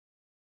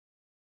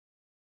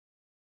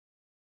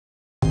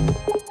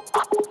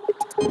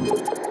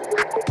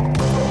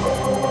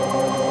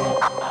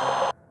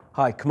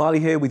Hi, Kamali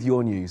here with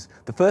your news.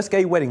 The first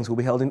gay weddings will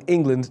be held in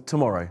England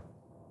tomorrow.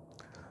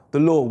 The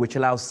law which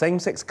allows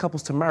same-sex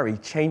couples to marry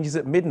changes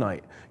at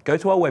midnight. Go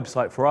to our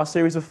website for our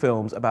series of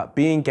films about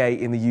being gay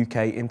in the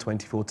UK in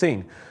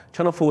 2014,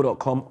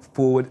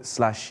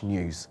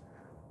 channel4.com/news.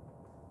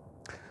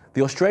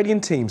 The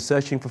Australian team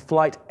searching for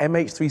flight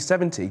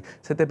MH370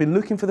 said they'd been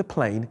looking for the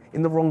plane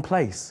in the wrong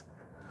place.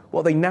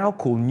 What they now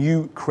call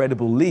new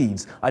credible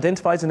leads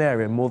identifies an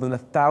area more than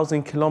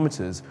 1,000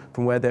 kilometres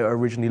from where they were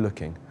originally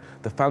looking.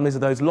 The families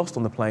of those lost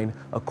on the plane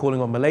are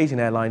calling on Malaysian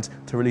Airlines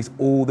to release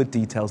all the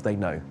details they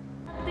know.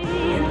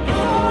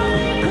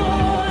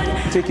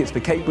 Tickets for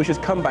Kate Bush's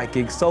comeback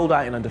gig sold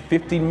out in under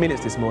 15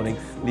 minutes this morning,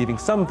 leaving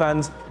some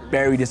fans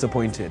very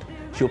disappointed.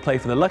 She'll play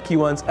for the lucky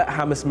ones at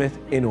Hammersmith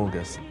in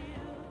August.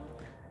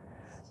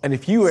 And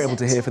if you were able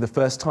to hear for the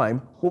first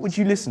time, what would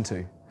you listen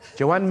to?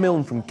 Joanne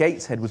Milne from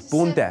Gateshead was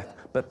born deaf,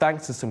 but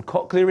thanks to some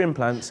cochlear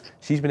implants,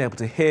 she's been able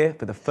to hear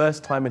for the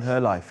first time in her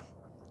life.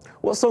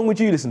 What song would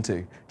you listen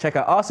to? Check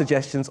out our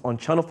suggestions on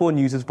Channel 4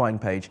 News' Vine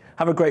page.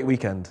 Have a great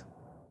weekend.